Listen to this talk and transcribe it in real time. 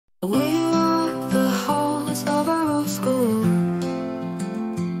We walk the halls of our old school,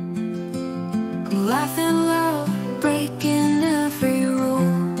 laughing loud, breaking every rule.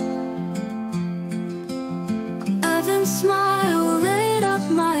 Evan's smile lit up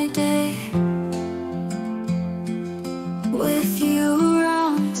my day. With you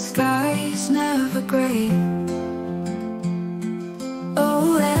around, skies never gray.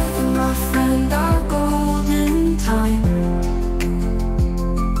 Oh, Evan, my friend, our golden time,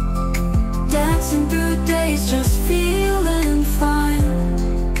 dancing through days, just feeling fine.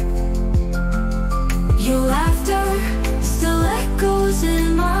 Your laughter still echoes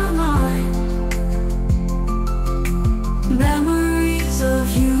in my mind. Memories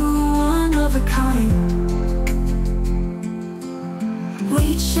of you, one of a kind.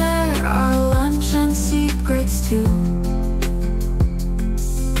 We'd share our lunch and secrets too,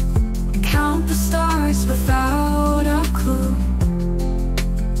 count the stars without a clue.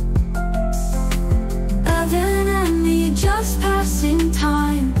 Evan and me just passing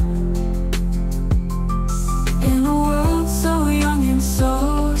time, in a world so young and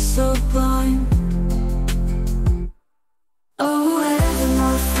so sublime. Oh, Evan,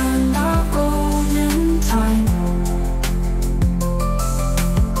 our friend, our golden time,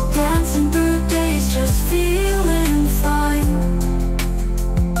 dancing through days, just feeling fine.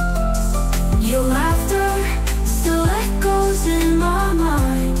 Your laughter still echoes in my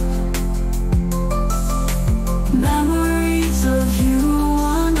mind. Memories of you,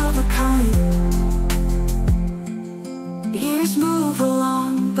 one of a kind. Years move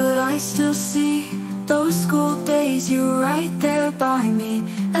along, but I still see those school days, you right there by me.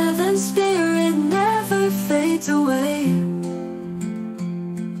 Evan's spirit never fades away.